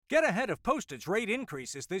Get ahead of postage rate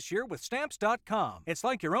increases this year with Stamps.com. It's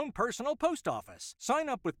like your own personal post office. Sign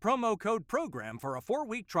up with promo code PROGRAM for a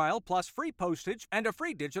 4-week trial plus free postage and a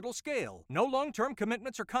free digital scale. No long-term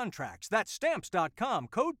commitments or contracts. That's Stamps.com,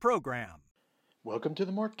 code PROGRAM. Welcome to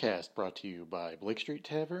the Mortcast, brought to you by Blake Street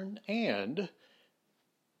Tavern and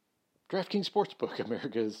DraftKings Sportsbook,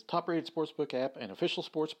 America's top-rated sportsbook app and official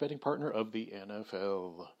sports betting partner of the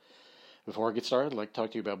NFL. Before I get started, I'd like to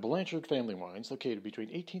talk to you about Blanchard Family Wines, located between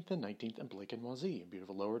 18th and 19th and Blake and Wazee in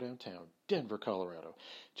beautiful lower downtown Denver, Colorado.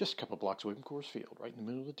 Just a couple blocks away from Coors Field, right in the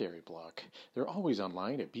middle of the dairy block. They're always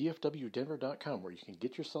online at bfwdenver.com, where you can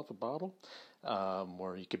get yourself a bottle,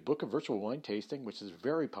 or you can book a virtual wine tasting, which is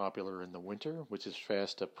very popular in the winter, which is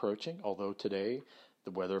fast approaching, although today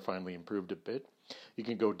the weather finally improved a bit. You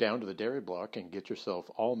can go down to the dairy block and get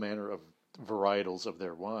yourself all manner of varietals of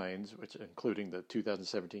their wines, which including the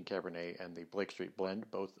 2017 Cabernet and the Blake Street Blend,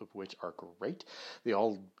 both of which are great. They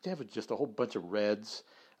have just a whole bunch of reds,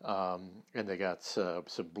 and they got some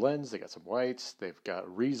blends, they got some whites, they've got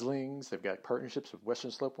Rieslings, they've got partnerships with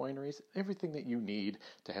Western Slope wineries, everything that you need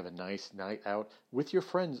to have a nice night out with your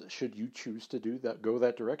friends should you choose to do that, go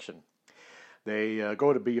that direction. They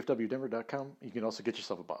go to bfwdenver.com. You can also get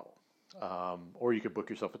yourself a bottle. Or you could book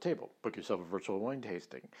yourself a table, book yourself a virtual wine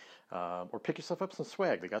tasting, or pick yourself up some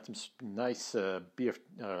swag. They got some nice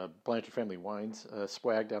Blanchard Family Wines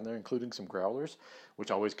swag down there, including some growlers,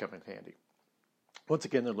 which always come in handy. Once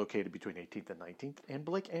again, they're located between 18th and 19th and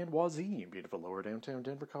Blake and Wazee in beautiful lower downtown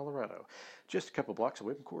Denver, Colorado. Just a couple blocks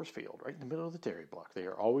away from Coors Field, right in the middle of the dairy block. They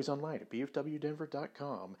are always online at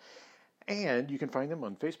bfwdenver.com. And you can find them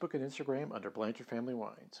on Facebook and Instagram under Blanchard Family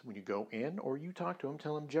Wines. When you go in or you talk to them,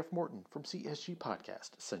 tell them Jeff Morton from CSG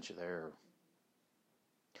Podcast sent you there.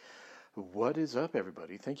 What is up,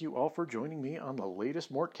 everybody? Thank you all for joining me on the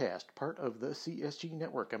latest Mortcast, part of the CSG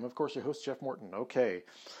Network. I'm, of course, your host, Jeff Morton. Okay,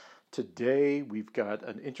 today we've got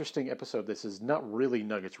an interesting episode. This is not really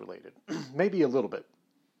Nuggets related, maybe a little bit,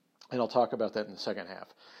 and I'll talk about that in the second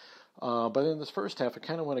half. But in this first half, I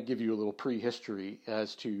kind of want to give you a little prehistory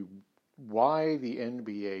as to why the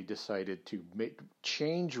NBA decided to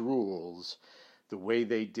change rules the way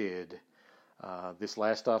they did this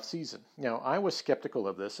last off season. Now, I was skeptical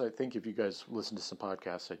of this. I think if you guys listened to some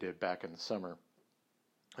podcasts I did back in the summer,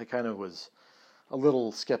 I kind of was a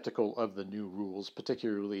little skeptical of the new rules,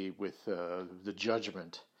 particularly with the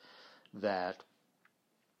judgment that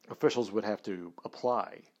officials would have to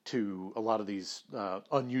apply to a lot of these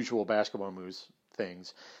unusual basketball moves.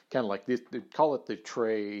 Things kind of like this, they call it the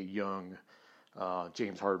Trae Young,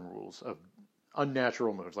 James Harden rules of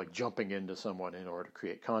unnatural moves, like jumping into someone in order to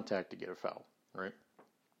create contact to get a foul, right?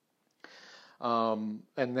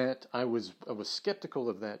 And that I was skeptical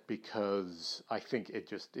of that because I think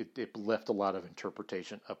it left a lot of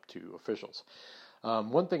interpretation up to officials.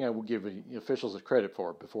 One thing I will give officials credit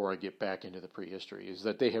for before I get back into the prehistory is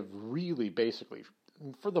that they have really basically,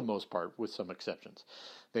 for the most part, with some exceptions,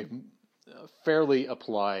 they've fairly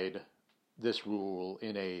applied this rule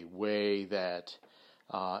in a way that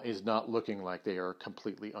is not looking like they are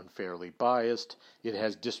completely unfairly biased. It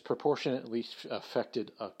has disproportionately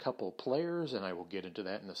affected a couple players, and I will get into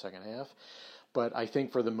that in the second half. But I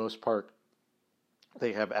think for the most part,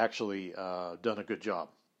 they have actually done a good job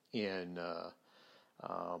in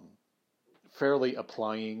fairly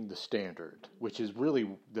applying the standard, which is really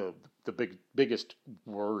the biggest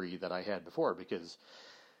worry that I had before, because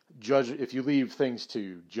if you leave things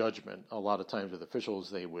to judgment, a lot of times with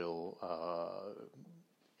officials, they will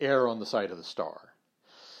err on the side of the star.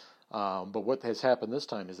 But what has happened this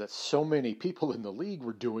time is that so many people in the league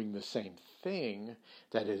were doing the same thing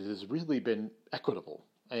that it has really been equitable,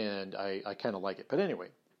 and I kind of like it. But anyway,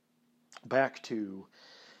 back to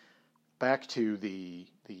the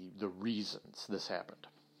reasons this happened.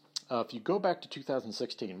 If you go back to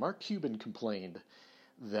 2016, Mark Cuban complained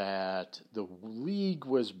that the league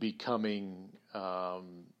was becoming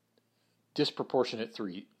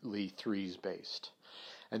disproportionately threes based.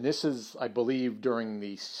 And this is, I believe, during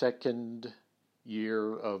the second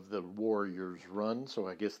year of the Warriors run. So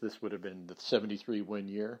I guess this would have been the 73 win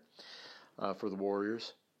year for the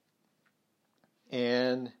Warriors.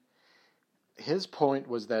 And his point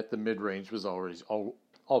was that the mid-range was already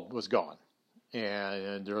was gone.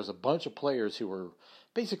 And there was a bunch of players who were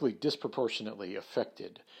basically disproportionately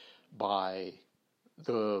affected by these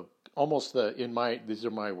are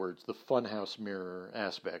my words, the funhouse mirror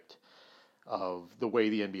aspect of the way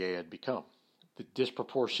the NBA had become. The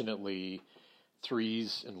disproportionately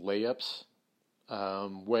threes and layups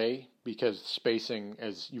way, because spacing,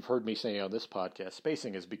 as you've heard me say on this podcast,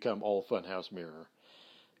 spacing has become all funhouse mirror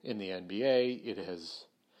in the NBA. It has,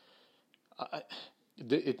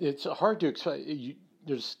 it's hard to explain.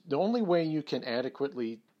 There's the only way you can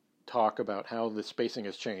adequately talk about how the spacing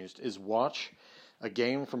has changed is watch a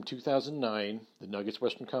game from 2009, the Nuggets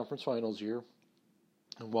Western Conference Finals year,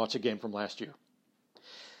 and watch a game from last year.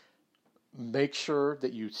 Make sure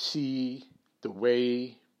that you see the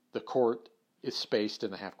way the court is spaced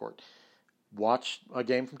in the half court. Watch a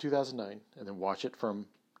game from 2009 and then watch it from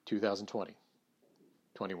 2020,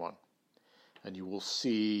 21, and you will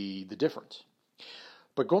see the difference.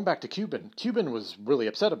 But going back to Cuban was really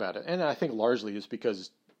upset about it, and I think largely is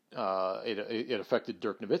because it affected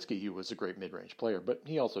Dirk Nowitzki, who was a great mid-range player, but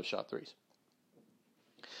he also shot threes.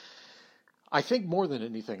 I think more than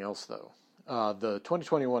anything else, though, the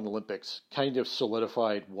 2021 Olympics kind of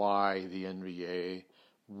solidified why the NBA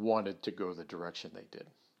wanted to go the direction they did.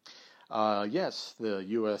 Yes, the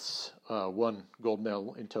U.S. Won gold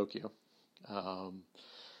medal in Tokyo.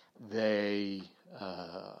 They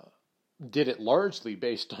did it largely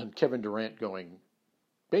based on Kevin Durant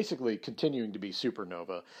basically continuing to be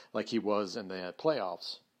supernova like he was in the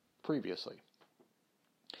playoffs previously.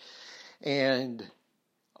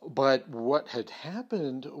 But what had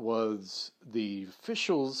happened was the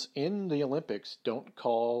officials in the Olympics don't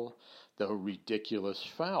call the ridiculous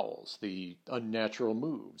fouls, the unnatural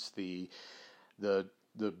moves, the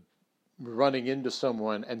running into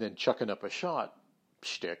someone and then chucking up a shot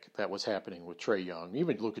shtick that was happening with Trae Young,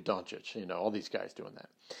 even Luka Doncic, all these guys doing that.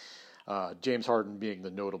 James Harden being the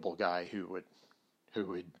notable guy who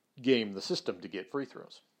would game the system to get free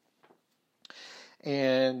throws.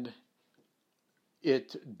 And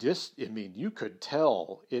you could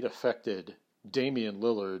tell it affected Damian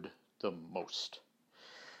Lillard the most.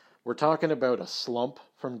 We're talking about a slump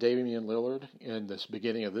from Damian Lillard in this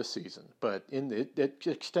beginning of this season, but it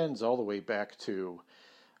extends all the way back to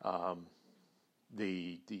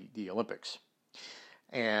the Olympics.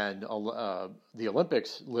 And the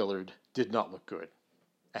Olympics, Lillard did not look good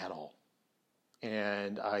at all.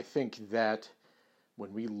 And I think that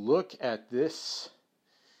when we look at this,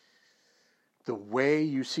 the way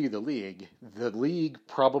you see the league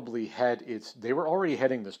probably they were already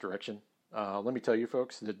heading this direction. Let me tell you,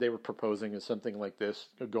 folks, that they were proposing something like this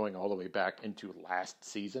going all the way back into last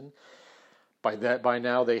season. By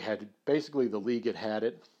now, they had basically the league had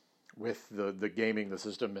it with the gaming the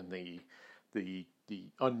system and the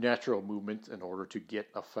unnatural movement in order to get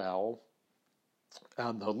a foul.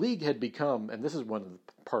 The league had become, and this is one of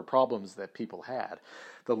the problems that people had,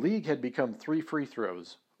 the league had become 3 free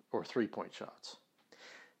throws or 3-point shots.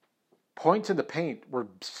 Points in the paint were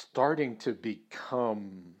starting to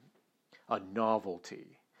become a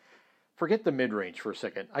novelty. Forget the mid-range for a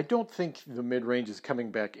second. I don't think the mid-range is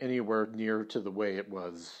coming back anywhere near to the way it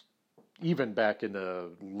was even back in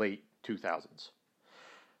the late 2000s.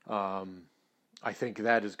 I think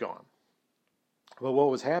that is gone. Well, what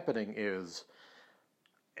was happening is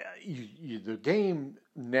the game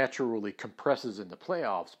naturally compresses in the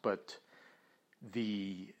playoffs, but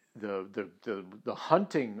the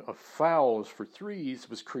hunting of fouls for threes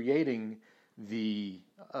was creating the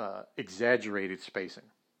exaggerated spacing.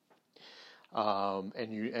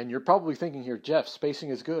 And you're probably thinking here, Jeff, spacing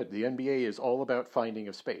is good. The NBA is all about finding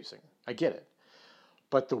of spacing. I get it.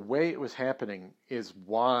 But the way it was happening is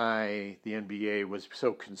why the NBA was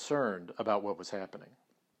so concerned about what was happening.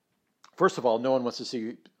 First of all, no one wants to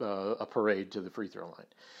see a parade to the free throw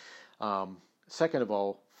line. Second of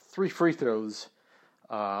all, 3 free throws,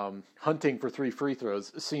 hunting for 3 free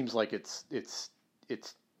throws seems like it's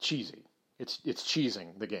cheesy. It's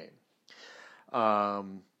cheesing the game.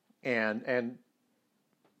 And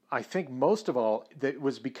I think most of all, that it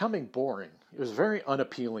was becoming boring. It was very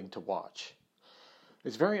unappealing to watch.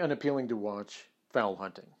 It's very unappealing to watch foul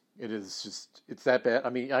hunting. It's that bad. I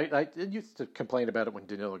mean, I used to complain about it when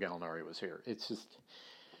Danilo Gallinari was here. It's just,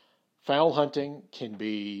 foul hunting can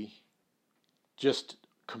be just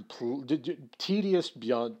tedious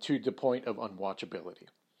beyond to the point of unwatchability.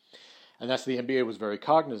 And that's the NBA was very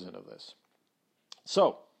cognizant of this.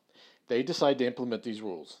 So they decided to implement these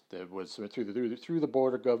rules. That was through the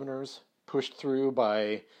board of governors, pushed through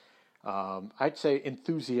by, I'd say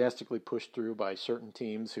enthusiastically pushed through by certain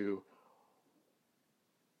teams who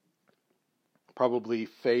probably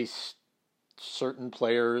face certain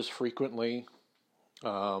players frequently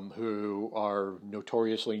who are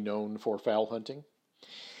notoriously known for foul hunting.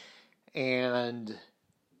 And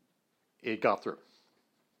it got through.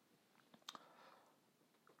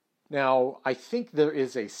 Now, I think there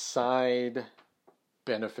is a side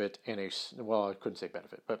benefit and I couldn't say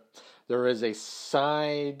benefit, but there is a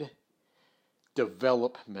side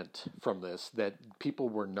development from this that people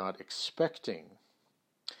were not expecting.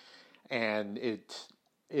 And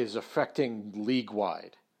is affecting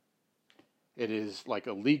league-wide. It is like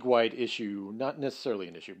a league-wide issue, not necessarily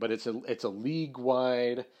an issue, but it's a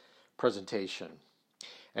league-wide presentation.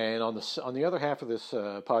 And on the other half of this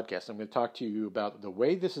podcast, I'm going to talk to you about the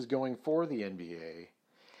way this is going for the NBA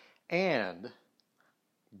and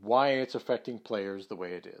why it's affecting players the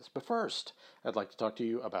way it is. But first, I'd like to talk to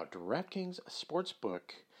you about DraftKings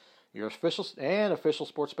Sportsbook, your official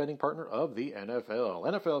sports betting partner of the NFL.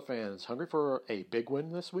 NFL fans hungry for a big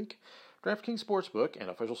win this week? DraftKings Sportsbook, an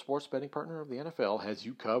official sports betting partner of the NFL, has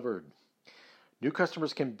you covered. New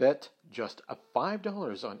customers can bet just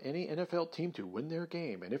 $5 on any NFL team to win their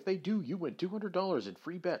game. And if they do, you win $200 in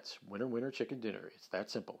free bets. Winner, winner, chicken dinner. It's that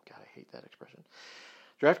simple. God, I hate that expression.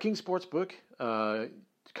 DraftKings Sportsbook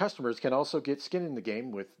customers can also get skin in the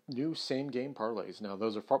game with new same-game parlays. Now,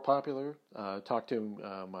 those are popular. Talk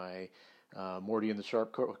to my Morty and the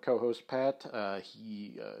Sharp co-host, Pat.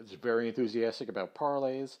 He is very enthusiastic about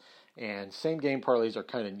parlays, and same-game parlays are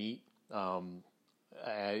kind of neat.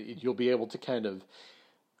 You'll be able to kind of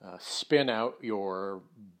spin out your,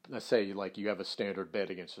 let's say, like you have a standard bet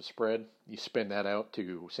against a spread. You spin that out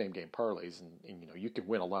to same-game parlays, and you can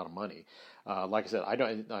win a lot of money. Like I said,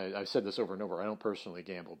 I've said this over and over. I don't personally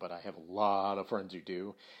gamble, but I have a lot of friends who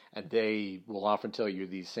do, and they will often tell you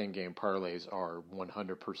these same-game parlays are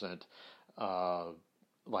 100%.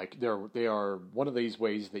 Like they are one of these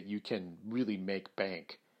ways that you can really make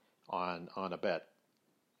bank on a bet.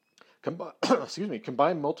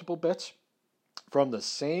 Combine multiple bets from the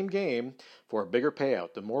same game for a bigger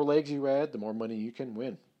payout. The more legs you add, the more money you can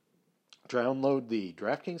win. Download the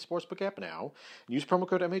DraftKings Sportsbook app now. Use promo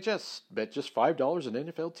code MHS. Bet just $5 on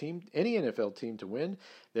any NFL team to win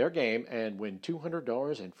their game and win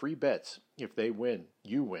 $200 in free bets. If they win,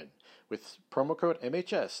 you win. With promo code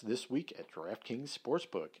MHS this week at DraftKings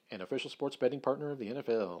Sportsbook, an official sports betting partner of the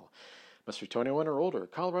NFL. Must be 21 or older.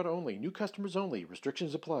 Colorado only. New customers only.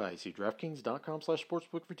 Restrictions apply. See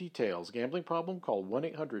DraftKings.com/sportsbook for details. Gambling problem? Call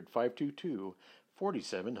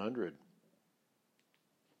 1-800-522-4700.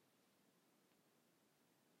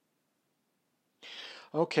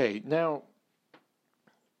 Okay, now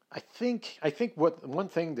I think one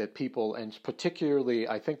thing that people, and particularly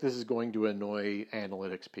I think this is going to annoy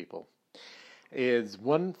analytics people, is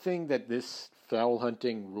one thing that this foul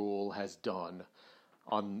hunting rule has done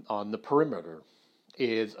on the perimeter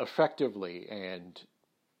is effectively, and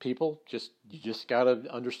people you just got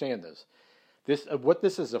to understand this. What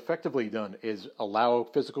this has effectively done is allow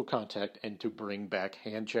physical contact and to bring back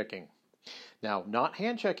hand checking. Now, not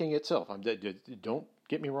hand checking itself. Don't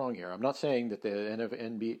get me wrong here. I'm not saying that the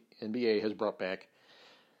NBA has brought back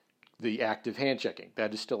the active hand checking.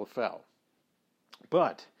 That is still a foul.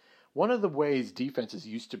 But one of the ways defenses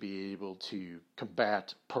used to be able to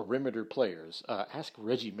combat perimeter players, ask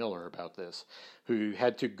Reggie Miller about this, who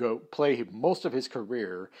had to go play most of his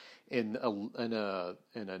career in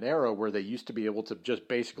an era where they used to be able to just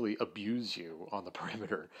basically abuse you on the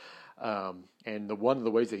perimeter. And one of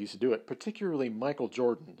the ways they used to do it, particularly Michael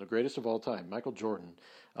Jordan, the greatest of all time, Michael Jordan,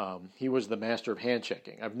 he was the master of hand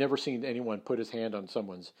checking. I've never seen anyone put his hand on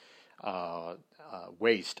someone's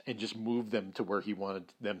waist and just move them to where he wanted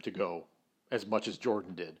them to go as much as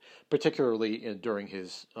Jordan did, particularly during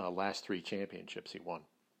his last 3 championships he won.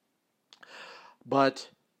 But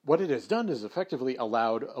what it has done is effectively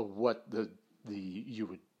allowed what the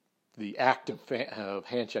act of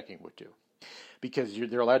hand checking would do, because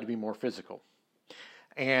they're allowed to be more physical.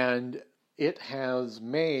 And it has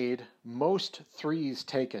made most threes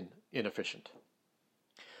taken inefficient.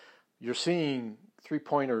 You're seeing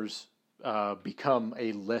three-pointers become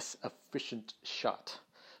a less efficient shot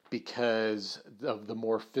because of the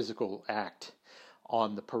more physical act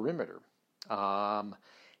on the perimeter.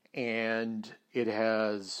 And it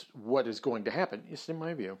has, what is going to happen, just in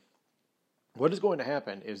my view, what is going to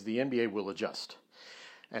happen is the NBA will adjust.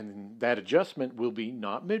 And that adjustment will be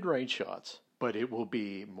not mid-range shots, but it will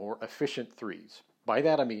be more efficient threes. By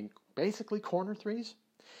that I mean basically corner threes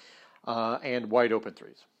and wide open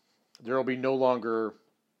threes. There will be no longer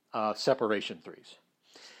separation threes,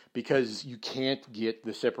 because you can't get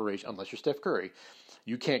the separation unless you're Steph Curry.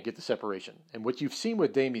 You can't get the separation. And what you've seen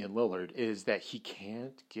with Damian Lillard is that he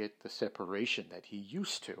can't get the separation that he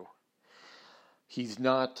used to. He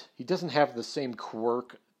doesn't have the same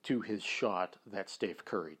quirk to his shot that Steph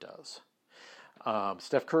Curry does.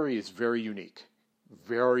 Steph Curry is very unique.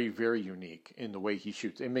 Very, very unique in the way he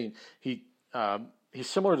shoots. I mean, he's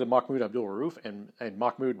similar to Mahmoud Abdul-Rauf, and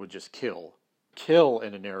Mahmoud would just kill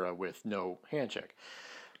in an era with no hand check.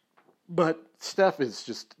 But Steph is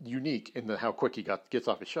just unique in how quick he gets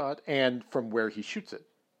off his shot and from where he shoots it.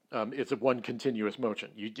 It's a one continuous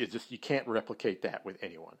motion. You can't replicate that with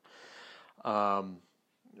anyone.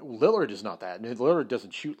 Lillard is not that, and Lillard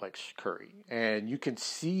doesn't shoot like Curry, and you can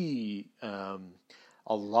see a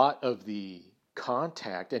lot of the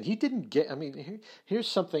contact, and he didn't get. I mean, here's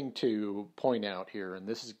something to point out here, and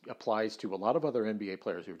applies to a lot of other NBA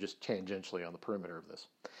players who are just tangentially on the perimeter of this.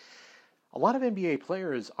 A lot of NBA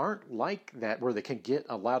players aren't like that, where they can get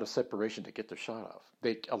a lot of separation to get their shot off.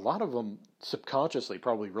 A lot of them subconsciously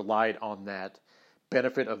probably relied on that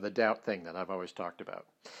benefit of the doubt thing that I've always talked about.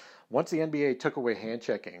 Once the NBA took away hand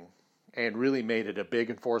checking and really made it a big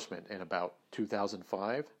enforcement in about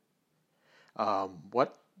 2005,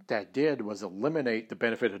 what that did was eliminate the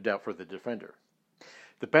benefit of doubt for the defender.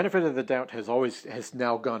 The benefit of the doubt has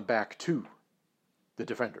now gone back to the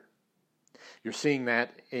defender. You're seeing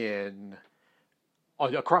that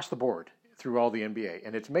across the board through all the NBA,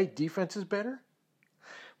 and it's made defenses better,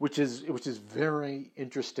 which is very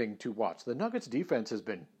interesting to watch. The Nuggets defense has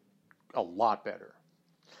been a lot better.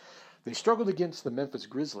 They struggled against the Memphis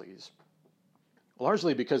Grizzlies,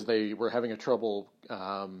 largely because they were having a trouble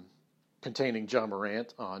containing Ja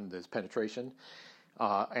Morant on this penetration.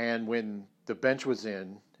 And when the bench was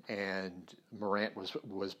in and Morant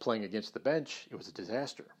was playing against the bench, it was a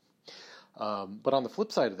disaster. But on the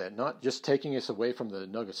flip side of that, not just taking us away from the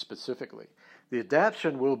Nuggets specifically, the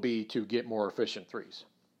adaptation will be to get more efficient threes.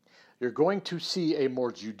 You're going to see a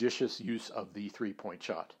more judicious use of the three-point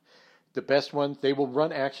shot. The best ones, they will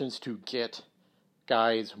run actions to get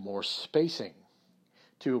guys more spacing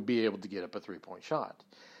to be able to get up a three-point shot.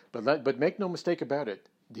 But make no mistake about it,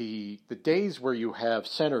 the days where you have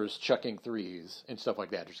centers chucking threes and stuff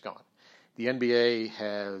like that is gone. The NBA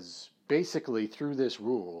has basically, through this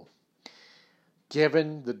rule,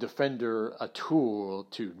 given the defender a tool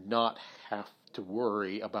to not have to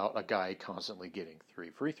worry about a guy constantly getting 3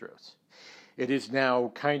 free throws. It is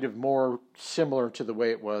now kind of more similar to the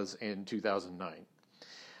way it was in 2009.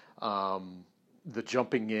 The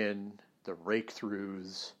jumping in, the rake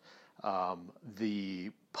throughs,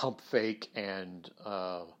 the pump fake and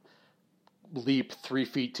leap 3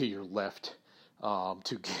 feet to your left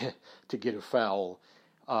to get a foul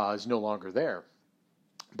is no longer there.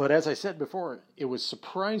 But as I said before, it was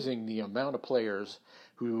surprising the amount of players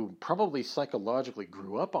who probably psychologically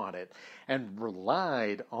grew up on it and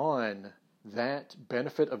relied on that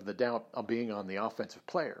benefit of the doubt of being on the offensive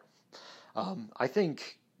player. I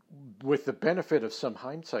think with the benefit of some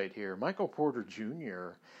hindsight here, Michael Porter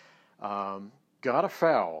Jr. Got a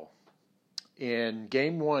foul in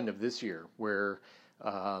Game 1 of this year where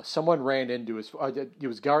someone ran into he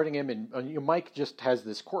was guarding him, and Mike just has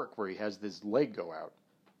this quirk where he has this leg go out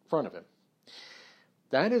in front of him.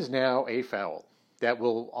 That is now a foul. That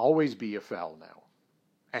will always be a foul now.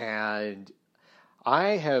 And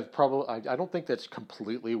I don't think that's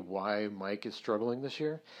completely why Mike is struggling this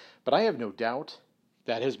year, but I have no doubt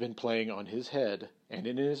that has been playing on his head and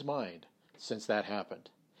in his mind since that happened.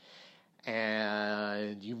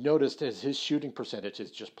 And you've noticed as his shooting percentage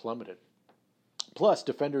has just plummeted. Plus,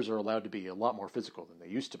 defenders are allowed to be a lot more physical than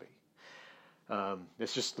they used to be.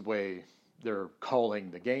 It's just the way they're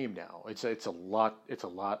calling the game now. It's a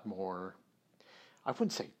lot more. I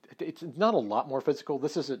wouldn't say it's not a lot more physical.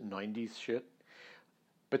 This isn't 90s shit,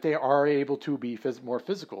 but they are able to be more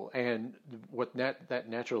physical. And what that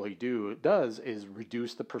naturally does is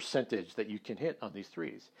reduce the percentage that you can hit on these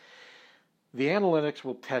threes. The analytics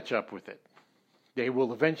will catch up with it. They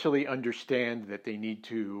will eventually understand that they need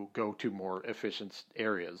to go to more efficient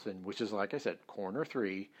areas, and which is, like I said, corner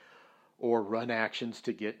 3 or run actions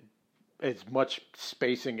to get as much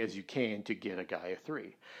spacing as you can to get a guy a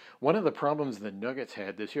 3. One of the problems the Nuggets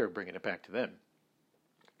had this year, bringing it back to them,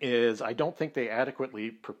 is I don't think they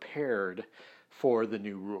adequately prepared for the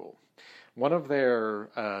new rule. One of their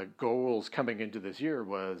goals coming into this year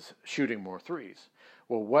was shooting more threes.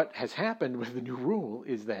 Well, what has happened with the new rule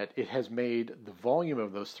is that it has made the volume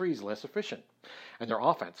of those threes less efficient, and their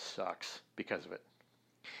offense sucks because of it.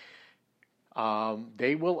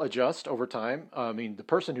 They will adjust over time. I mean, the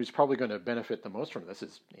person who's probably going to benefit the most from this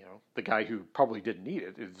is, the guy who probably didn't need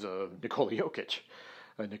it is Nikola Jokic.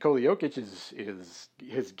 Nikola Jokic is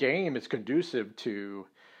his game is conducive to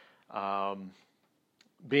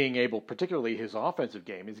being able, particularly his offensive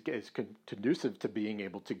game, is conducive to being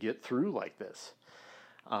able to get through like this.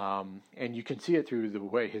 And you can see it through the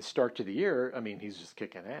way his start to the year. I mean, he's just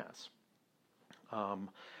kicking ass.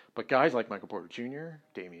 But guys like Michael Porter Jr.,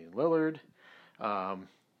 Damian Lillard,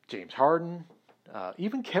 James Harden,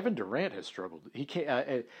 even Kevin Durant has struggled. He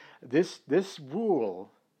can't. This rule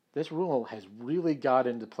has really got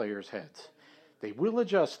into players' heads. They will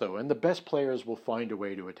adjust though, and the best players will find a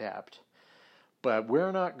way to adapt. But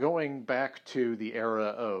we're not going back to the era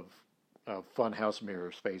of funhouse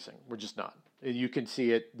mirror spacing. We're just not. You can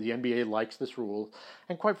see it. The NBA likes this rule,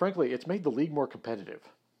 and quite frankly, it's made the league more competitive.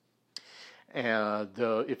 And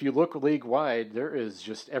if you look league wide, there is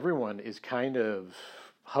just everyone is kind of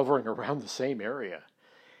hovering around the same area.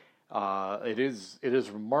 It is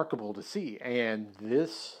remarkable to see, and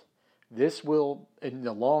this will in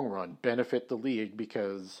the long run benefit the league,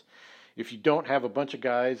 because if you don't have a bunch of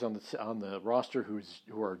guys on the roster who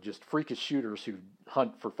are just freakish shooters who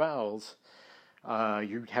hunt for fouls,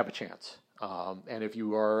 you have a chance. And if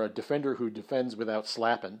you are a defender who defends without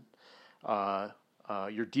slapping,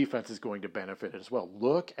 your defense is going to benefit as well.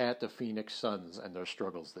 Look at the Phoenix Suns and their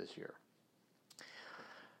struggles this year.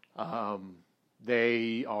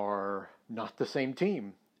 They are not the same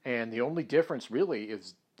team, and the only difference really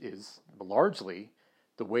is largely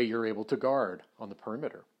the way you're able to guard on the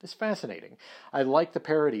perimeter. It's fascinating. I like the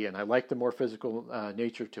parity, and I like the more physical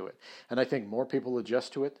nature to it. And I think more people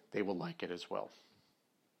adjust to it, they will like it as well.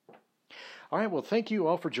 All right, well, thank you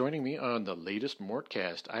all for joining me on the latest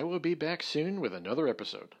Mortcast. I will be back soon with another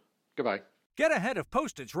episode. Goodbye. Get ahead of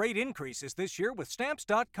postage rate increases this year with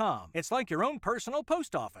Stamps.com. It's like your own personal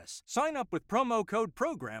post office. Sign up with promo code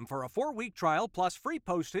PROGRAM for a 4-week trial plus free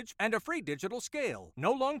postage and a free digital scale.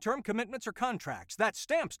 No long-term commitments or contracts. That's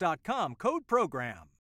Stamps.com, code PROGRAM.